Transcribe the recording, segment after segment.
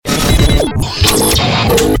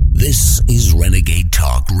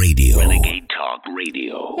Talk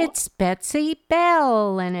Radio. It's Betsey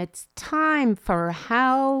Bell, and it's time for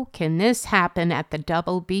How Can This Happen at the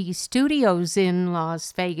Double B Studios in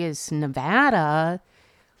Las Vegas, Nevada.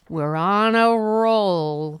 We're on a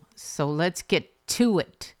roll, so let's get to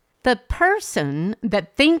it. The person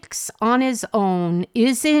that thinks on his own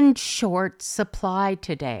is in short supply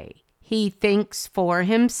today. He thinks for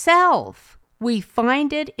himself. We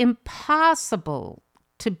find it impossible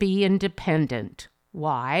to be independent.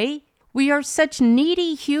 Why? We are such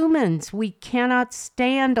needy humans. We cannot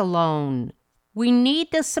stand alone. We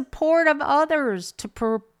need the support of others to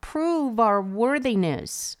prove our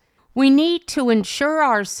worthiness. We need to ensure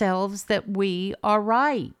ourselves that we are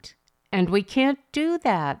right. And we can't do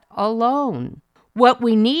that alone. What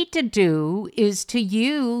we need to do is to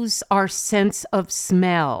use our sense of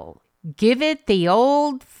smell. Give it the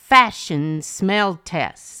old-fashioned smell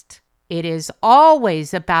test. It is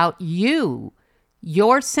always about you,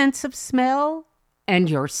 your sense of smell, and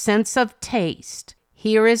your sense of taste.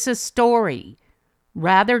 Here is a story,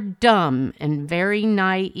 rather dumb and very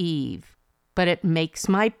naive, but it makes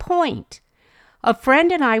my point. A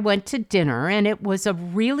friend and I went to dinner, and it was a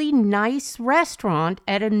really nice restaurant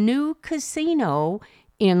at a new casino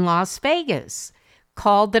in Las Vegas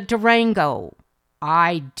called the Durango.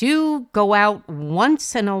 I do go out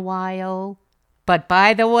once in a while, but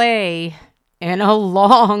by the way, in a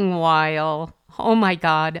long while. Oh my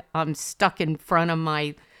God, I'm stuck in front of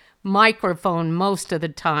my microphone most of the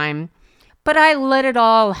time, but I let it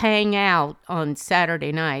all hang out on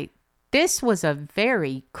Saturday night. This was a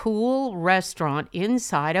very cool restaurant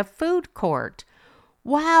inside a food court.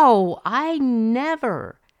 Wow, I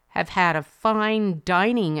never have had a fine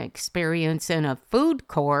dining experience in a food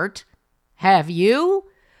court. Have you?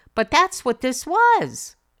 But that's what this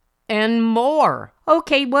was. And more.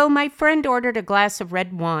 Okay, well, my friend ordered a glass of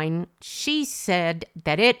red wine. She said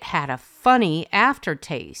that it had a funny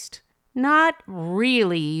aftertaste. Not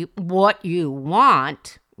really what you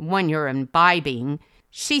want when you're imbibing.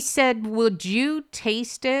 She said, "Would you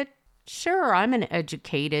taste it?" Sure, I'm an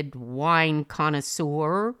educated wine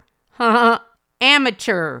connoisseur.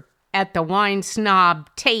 Amateur at the wine snob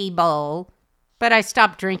table. But I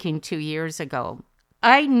stopped drinking 2 years ago.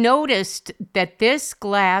 I noticed that this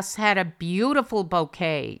glass had a beautiful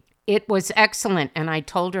bouquet. It was excellent, and I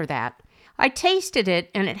told her that. I tasted it,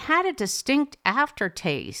 and it had a distinct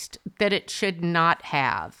aftertaste that it should not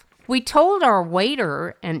have. We told our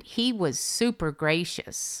waiter, and he was super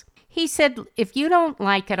gracious. He said, "If you don't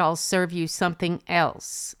like it, I'll serve you something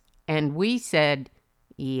else." And we said,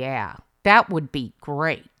 "Yeah, that would be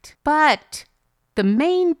great." But the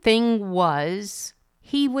main thing was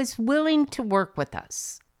he was willing to work with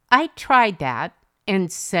us. I tried that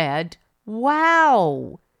and said,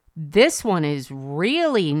 "Wow, this one is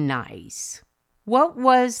really nice." What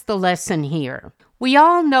was the lesson here? We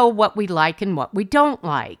all know what we like and what we don't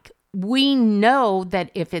like. We know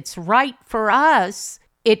that if it's right for us,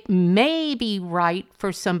 it may be right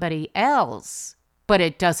for somebody else, but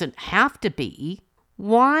it doesn't have to be.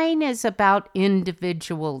 Wine is about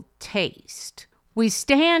individual taste. We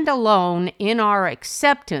stand alone in our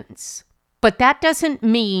acceptance, but that doesn't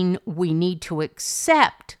mean we need to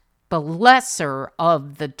accept the lesser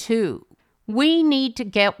of the two. We need to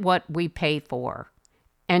get what we pay for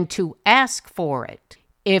and to ask for it.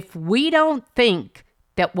 If we don't think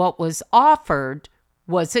that what was offered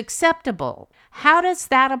was acceptable, how does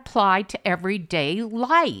that apply to everyday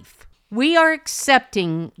life? We are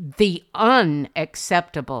accepting the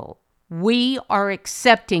unacceptable. We are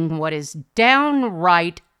accepting what is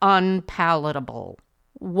downright unpalatable.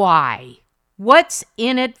 Why? What's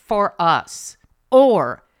in it for us?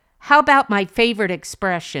 Or how about my favorite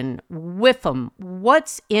expression, whiff 'em,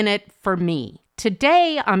 what's in it for me?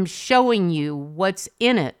 Today, I'm showing you what's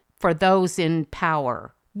in it for those in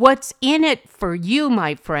power. What's in it for you,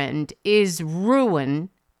 my friend, is ruin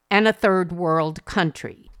and a third world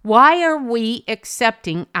country. Why are we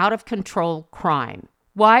accepting out of control crime?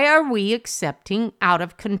 Why are we accepting out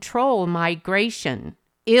of control migration?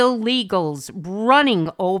 Illegals running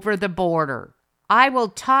over the border. I will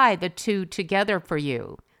tie the two together for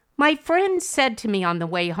you. My friend said to me on the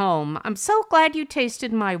way home, "I'm so glad you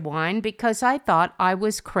tasted my wine because I thought I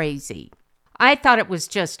was crazy. I thought it was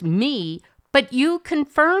just me, but you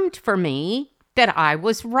confirmed for me that I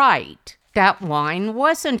was right. That wine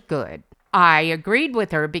wasn't good." I agreed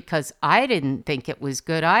with her because I didn't think it was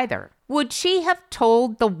good either. Would she have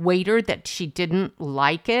told the waiter that she didn't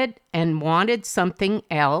like it and wanted something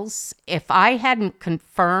else if I hadn't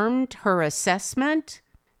confirmed her assessment?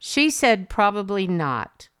 She said probably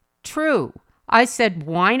not. True. I said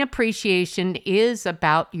wine appreciation is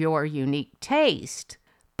about your unique taste.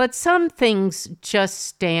 but some things just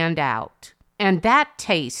stand out. And that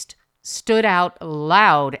taste stood out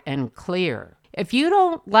loud and clear. If you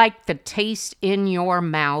don't like the taste in your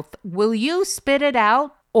mouth, will you spit it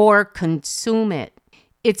out or consume it?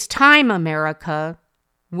 It's time, America.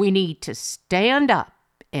 We need to stand up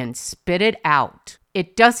and spit it out.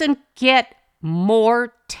 It doesn't get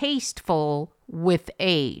more tasteful with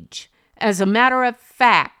age. As a matter of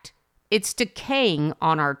fact, it's decaying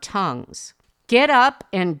on our tongues. Get up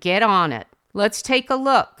and get on it. Let's take a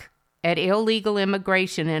look at illegal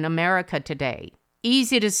immigration in America today.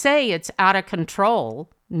 Easy to say it's out of control,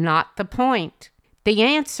 not the point. The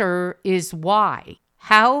answer is why.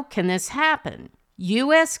 How can this happen?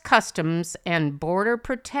 U.S. Customs and Border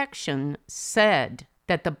Protection said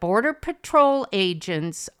that the Border Patrol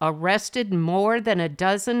agents arrested more than a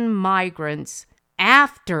dozen migrants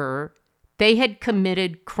after they had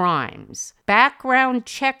committed crimes. Background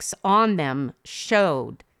checks on them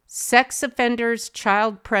showed sex offenders,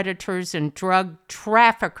 child predators, and drug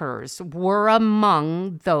traffickers were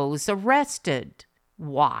among those arrested.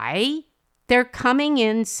 Why? They're coming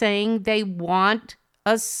in saying they want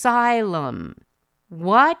asylum.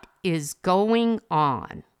 What is going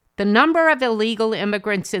on? The number of illegal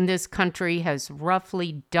immigrants in this country has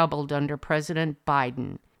roughly doubled under President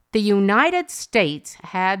Biden. The United States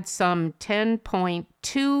had some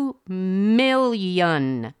 10.2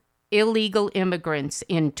 million illegal immigrants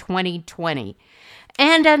in 2020,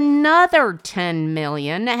 and another 10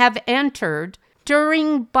 million have entered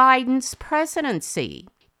during Biden's presidency.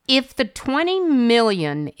 If the 20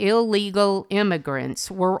 million illegal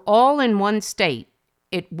immigrants were all in one state,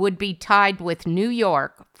 it would be tied with New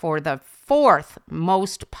York for the fourth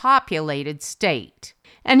most populated state.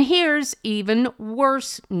 And here's even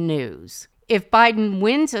worse news. If Biden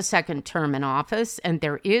wins a second term in office and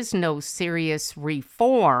there is no serious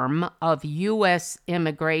reform of U.S.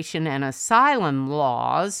 immigration and asylum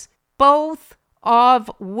laws, both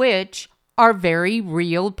of which are very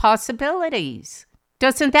real possibilities,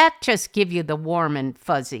 doesn't that just give you the warm and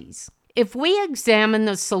fuzzies? If we examine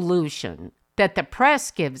the solution that the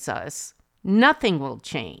press gives us, nothing will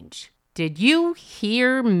change. Did you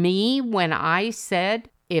hear me when I said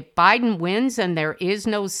if Biden wins and there is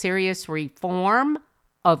no serious reform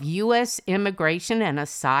of U.S. immigration and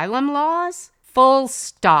asylum laws? Full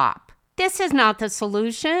stop. This is not the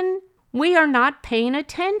solution. We are not paying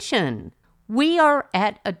attention. We are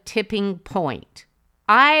at a tipping point.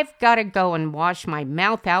 I've got to go and wash my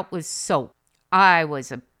mouth out with soap. I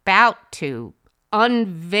was about to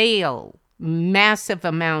unveil massive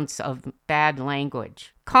amounts of bad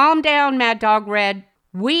language. Calm down, Mad Dog Red.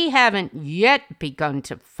 We haven't yet begun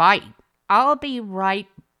to fight. I'll be right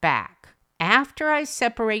back after I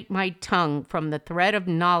separate my tongue from the thread of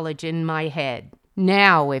knowledge in my head.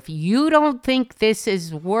 Now, if you don't think this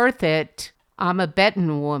is worth it, I'm a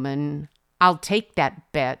betting woman. I'll take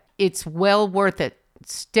that bet. It's well worth it.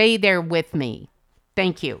 Stay there with me.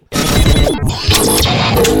 Thank you.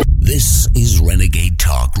 This is Renegade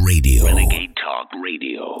Talk Radio. Renegade Talk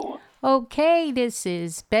Radio. Okay, this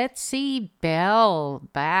is Betsey Bell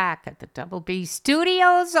back at the Double B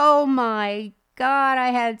Studios. Oh my God, I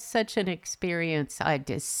had such an experience. I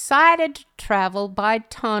decided to travel by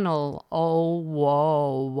tunnel. Oh,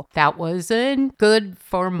 whoa. That wasn't good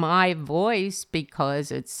for my voice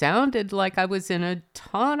because it sounded like I was in a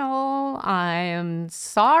tunnel. I am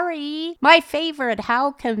sorry. My favorite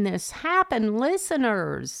How Can This Happen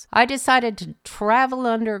listeners. I decided to travel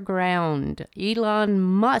underground. Elon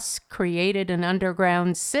Musk created an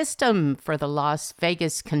underground system for the Las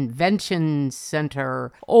Vegas Convention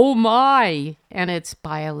Center. Oh my. And it's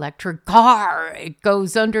by electric car. It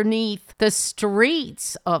goes underneath the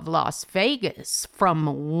streets of Las Vegas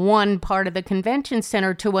from one part of the convention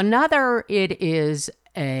center to another. It is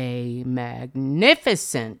a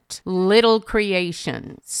magnificent little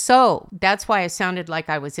creation. So that's why I sounded like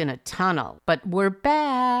I was in a tunnel. But we're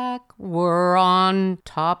back. We're on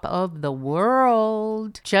top of the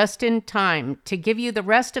world. Just in time to give you the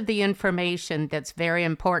rest of the information that's very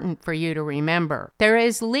important for you to remember. There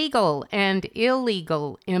is legal and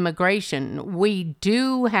illegal immigration. We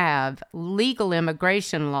do have legal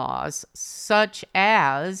immigration laws, such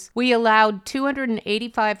as we allowed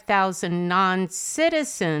 285,000 non-citizens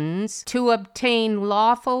citizens to obtain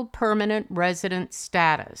lawful permanent resident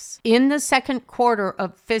status. In the second quarter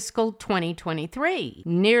of fiscal 2023,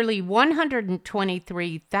 nearly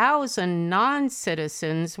 123,000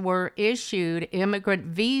 non-citizens were issued immigrant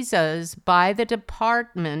visas by the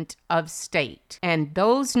Department of State, and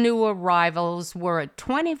those new arrivals were a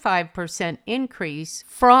 25% increase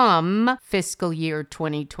from fiscal year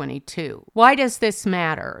 2022. Why does this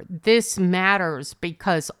matter? This matters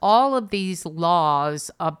because all of these laws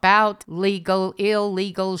about legal,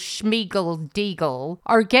 illegal, schmeagle, deagle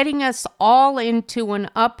are getting us all into an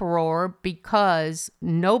uproar because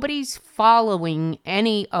nobody's following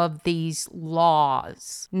any of these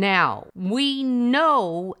laws. Now, we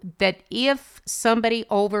know that if somebody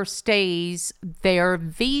overstays their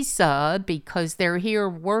visa because they're here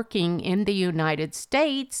working in the United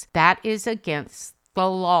States, that is against the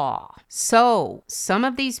law. So, some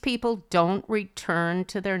of these people don't return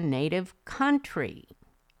to their native country.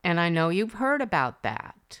 And I know you've heard about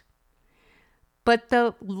that. But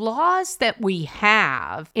the laws that we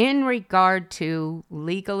have in regard to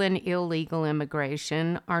legal and illegal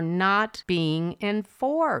immigration are not being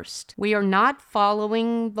enforced. We are not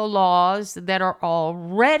following the laws that are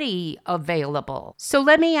already available. So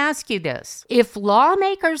let me ask you this. If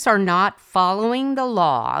lawmakers are not following the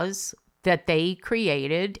laws that they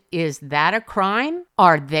created, is that a crime?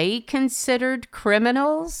 Are they considered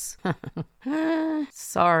criminals?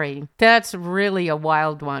 Sorry, that's really a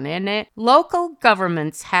wild one, isn't it? Local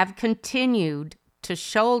governments have continued to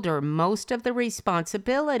shoulder most of the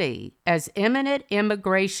responsibility as imminent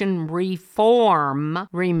immigration reform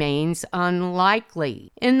remains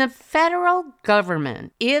unlikely. In the federal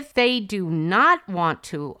government, if they do not want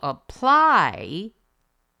to apply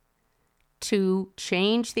to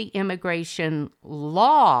change the immigration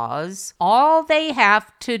laws, all they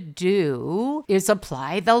have to do is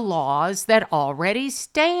apply the laws that already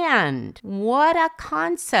stand. What a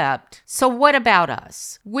concept. So what about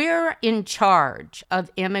us? We're in charge of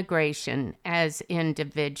immigration as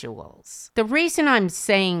individuals. The reason I'm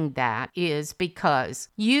saying that is because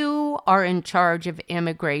you are in charge of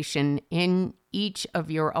immigration in each of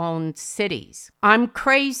your own cities. I'm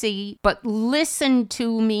crazy, but listen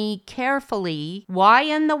to me carefully. Why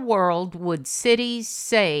in the world would cities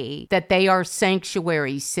say that they are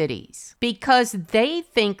sanctuary cities? Because they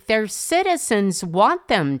think their citizens want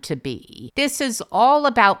them to be. This is all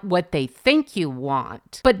about what they think you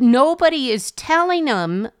want. But nobody is telling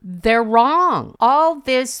them they're wrong. All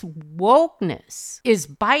this wokeness is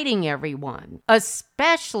biting everyone,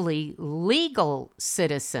 especially legal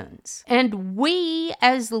citizens. And we,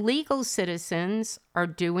 as legal citizens, are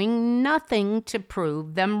doing nothing to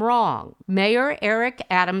prove them wrong. Mayor Eric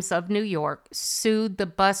Adams of New York sued the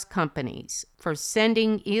bus companies for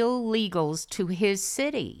sending illegals to his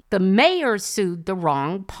city. The mayor sued the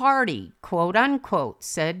wrong party, quote unquote,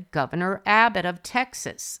 said Governor Abbott of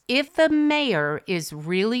Texas. If the mayor is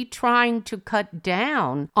really trying to cut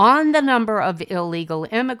down on the number of illegal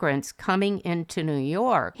immigrants coming into New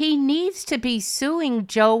York, he needs to be suing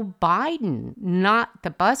Joe Biden, not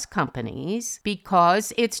the bus companies,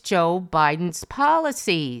 because it's Joe Biden's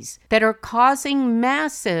policies that are causing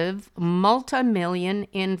massive multi-million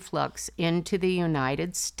influx into the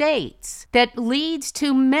United States that leads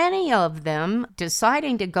to many of them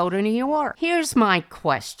deciding to go to New York. Here's my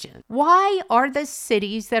question. Why are the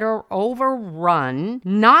cities that are overrun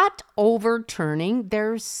not overturning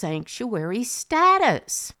their sanctuary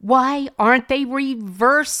status? Why aren't they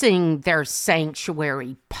reversing their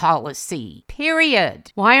sanctuary policy?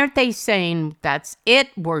 Period. Why aren't they saying, that's it,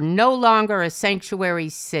 we're no longer a sanctuary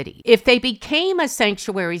city? If they became a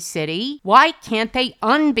sanctuary city, why can't they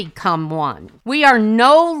unbecome one? We are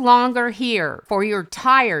no longer here for your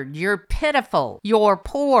tired, your pitiful, your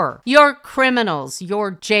poor, your criminals,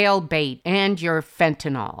 your jailbait, and your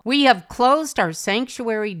fentanyl. We have closed our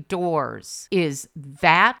sanctuary doors. Is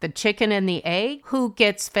that the chicken and the egg? Who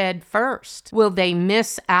gets fed first? Will they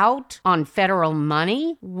miss out on federal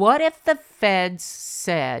money? What if the feds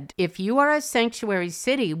said, if you are a sanctuary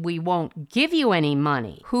city, we won't give you any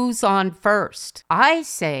money? Who's on first? I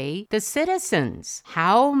say the citizens.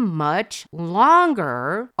 How much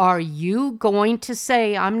longer are you going to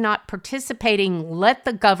say, I'm not participating, let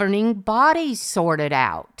the governing body sort it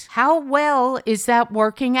out? How well is that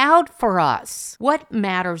working out for us? What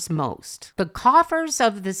matters most? The coffers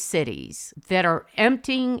of the cities that are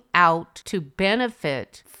emptying out to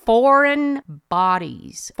benefit foreign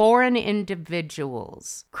bodies, foreign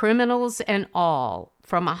individuals, criminals and all,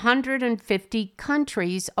 from 150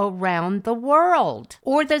 countries around the world,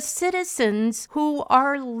 or the citizens who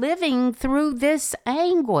are living through this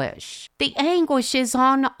anguish. The anguish is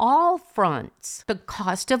on all fronts. The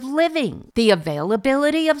cost of living, the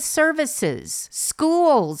availability of services,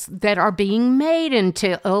 schools that are being made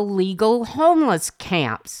into illegal homeless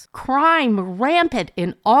camps, crime rampant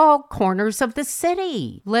in all corners of the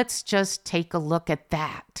city. Let's just take a look at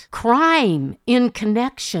that. Crime in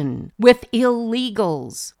connection with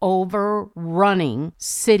illegals overrunning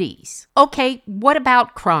cities. Okay, what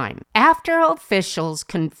about crime? After officials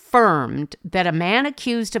confirmed that a man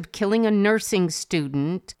accused of killing a nursing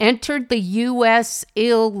student entered the U.S.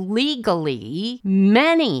 illegally,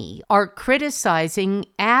 many are criticizing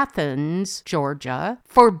Athens, Georgia,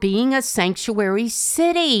 for being a sanctuary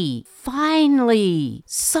city. Finally,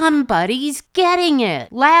 somebody's getting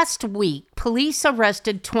it. Last week, police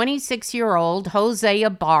arrested 26-year-old Jose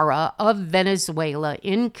Ibarra of Venezuela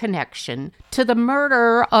in connection to the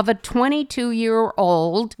murder of a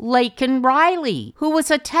 22-year-old Laken Riley, who was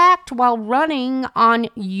attacked while running on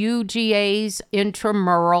UGA's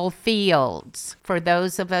intramural fields. For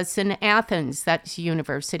those of us in Athens, that's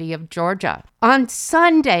University of Georgia. On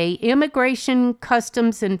Sunday, Immigration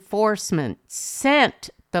Customs Enforcement sent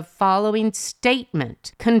the following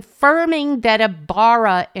statement confirming that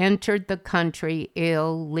Ibarra entered the country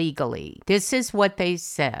illegally. This is what they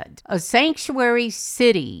said. A sanctuary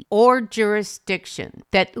city or jurisdiction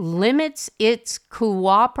that limits its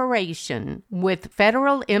cooperation with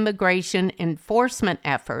federal immigration enforcement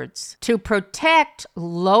efforts to protect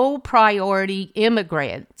low-priority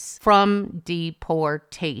immigrants from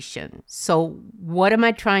deportation. So what am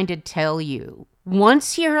I trying to tell you?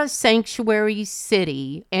 Once you're a sanctuary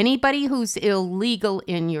city, anybody who's illegal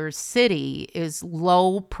in your city is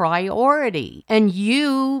low priority. And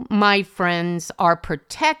you, my friends, are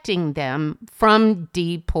protecting them from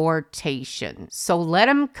deportation. So let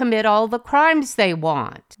them commit all the crimes they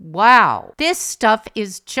want. Wow. This stuff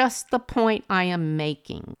is just the point I am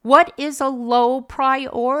making. What is a low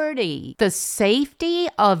priority? The safety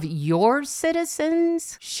of your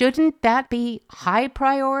citizens? Shouldn't that be high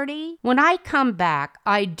priority? When I come back,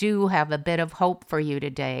 I do have a bit of hope for you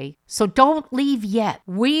today. So don't leave yet.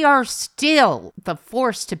 We are still the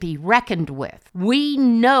force to be reckoned with. We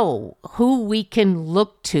know who we can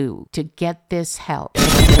look to get this help.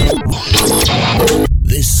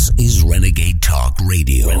 This is Renegade Talk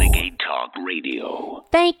Radio. Renegade Talk Radio.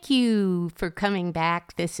 Thank you for coming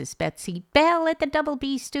back. This is Betsey Bell at the Double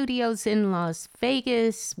B Studios in Las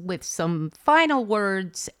Vegas with some final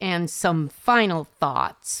words and some final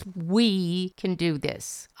thoughts. We can do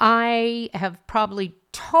this. I have probably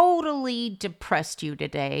totally depressed you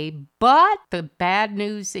today, but the bad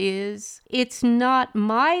news is it's not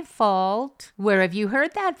my fault. Where have you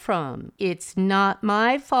heard that from? It's not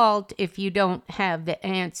my fault if you don't have the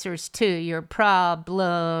answers to your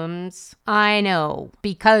problems. I know,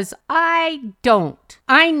 because I don't.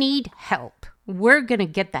 I need help. We're going to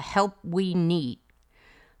get the help we need.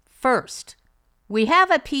 First, we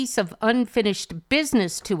have a piece of unfinished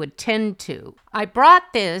business to attend to. I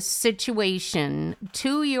brought this situation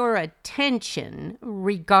to your attention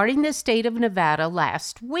regarding the state of Nevada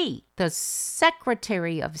last week. The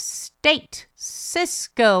Secretary of State,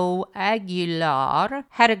 Cisco Aguilar,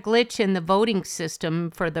 had a glitch in the voting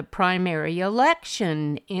system for the primary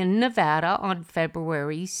election in Nevada on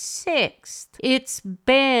February 6th. It's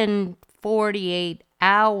been 48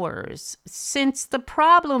 hours since the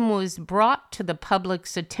problem was brought to the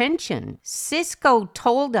public's attention. Cisco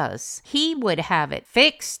told us he would have it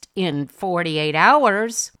fixed in 48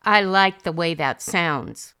 hours. I like the way that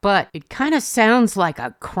sounds, but it kind of sounds like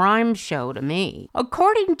a crime show to me.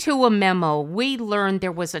 According to a memo, we learned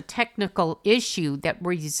there was a technical issue that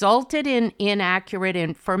resulted in inaccurate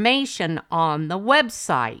information on the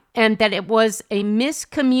website, and that it was a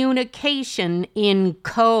miscommunication in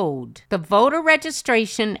code. The voter registration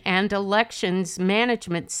and elections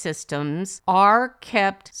management systems are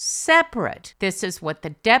kept separate. This is what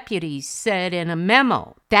the deputies said in a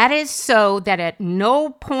memo. That is so that at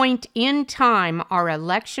no point in time are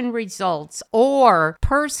election results or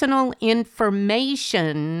personal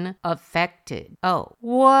information affected. Oh,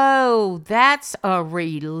 whoa, that's a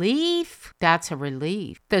relief. That's a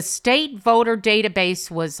relief. The state voter database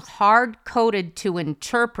was hard-coded to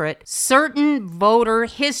interpret certain voter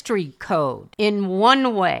history code in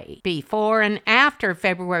one way before and after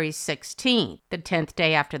February 16th, the 10th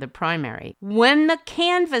day after the primary, when the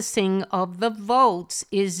canvassing of the votes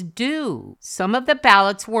is due. Some of the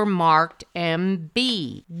ballots were marked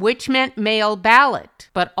MB, which meant mail ballot,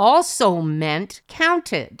 but also meant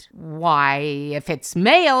counted. Why, if it's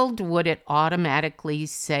mailed, would it automatically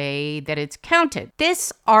say that it's counted?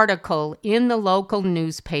 This article in the local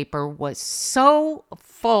newspaper was so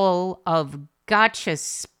full of gotcha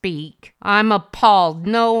speak. I'm appalled.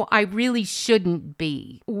 No, I really shouldn't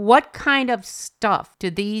be. What kind of stuff do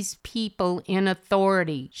these people in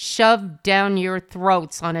authority shove down your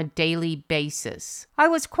throats on a daily basis? I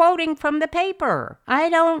was quoting from the paper. I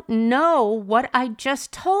don't know what I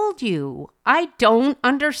just told you. I don't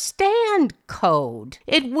understand code.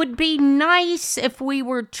 It would be nice if we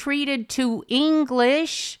were treated to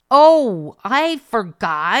English. Oh, I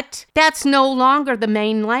forgot. That's no longer the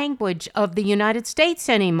main language of the United States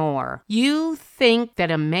anymore. You think that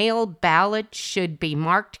a mail ballot should be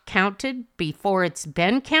marked counted before it's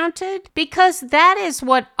been counted? Because that is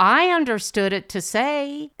what I understood it to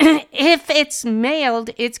say. If it's mailed,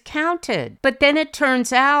 it's counted. But then it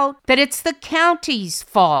turns out that it's the county's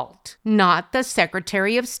fault, not the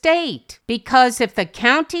Secretary of State. Because if the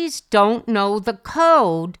counties don't know the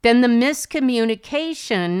code, then the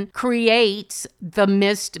miscommunication creates the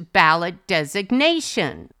missed ballot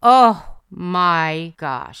designation. Oh, my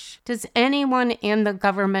gosh. Does anyone in the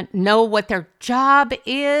government know what their job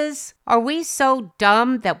is? Are we so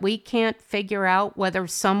dumb that we can't figure out whether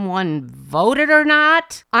someone voted or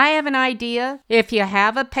not? I have an idea. If you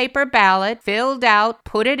have a paper ballot filled out,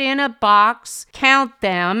 put it in a box, count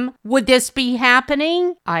them, would this be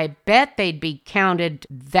happening? I bet they'd be counted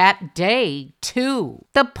that day, too.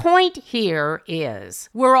 The point here is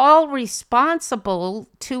we're all responsible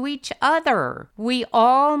to each other. We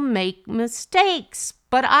all make mistakes.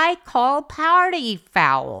 But I call party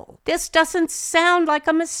foul. This doesn't sound like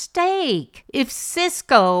a mistake. If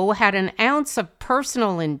Cisco had an ounce of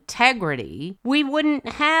personal integrity, we wouldn't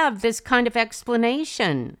have this kind of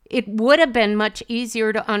explanation. It would have been much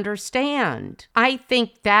easier to understand. I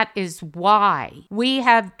think that is why we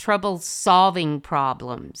have trouble solving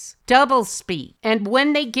problems. Doublespeak. And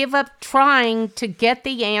when they give up trying to get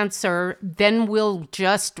the answer, then we'll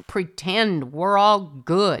just pretend we're all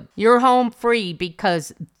good. You're home free because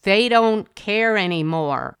they don't care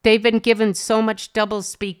anymore. They've been given so much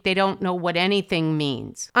doublespeak they don't know what anything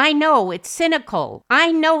means. I know, it's cynical.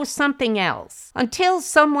 I know something else. Until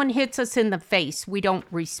someone hits us in the face, we don't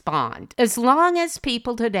respond. As long as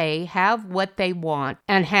people today have what they want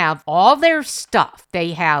and have all their stuff,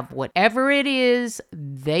 they have whatever it is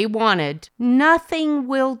they wanted, nothing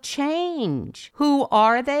will change. Who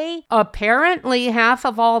are they? Apparently half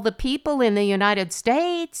of all the people in the United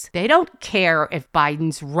States. They don't care if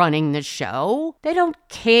Biden's running the show. They don't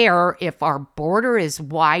care if our border is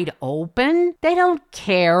wide open. They don't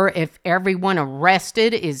care if everyone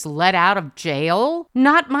arrested is let out of jail.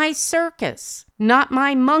 Not my circus. Not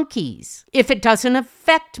my monkeys. If it doesn't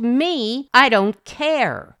affect me, I don't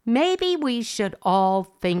care. Maybe we should all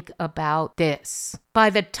think about this. By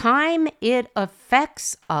the time it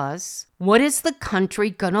affects us, what is the country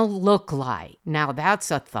gonna look like? Now that's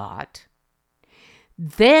a thought.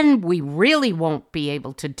 Then we really won't be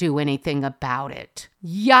able to do anything about it.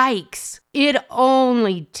 Yikes! It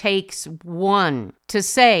only takes one to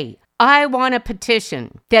say, I want a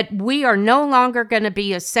petition that we are no longer going to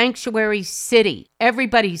be a sanctuary city.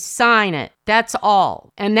 Everybody sign it. That's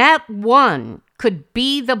all. And that one could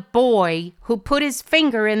be the boy who put his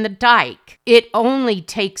finger in the dike. It only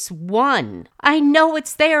takes one. I know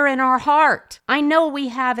it's there in our heart. I know we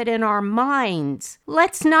have it in our minds.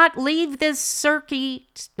 Let's not leave this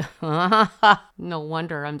circuit. No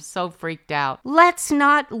wonder I'm so freaked out. Let's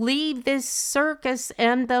not leave this circus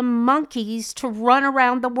and the monkeys to run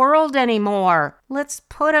around the world anymore. Let's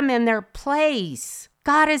put them in their place.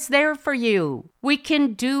 God is there for you. We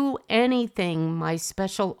can do anything, my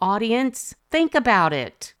special audience. Think about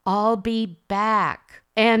it. I'll be back.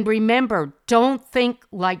 And remember, don't think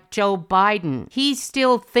like Joe Biden. He's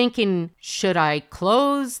still thinking, should I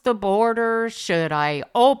close the border? Should I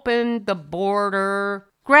open the border?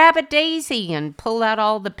 Grab a daisy and pull out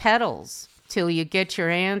all the petals till you get your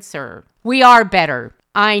answer. We are better.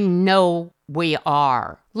 I know we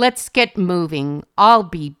are. Let's get moving. I'll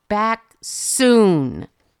be back soon.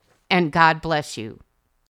 And God bless you.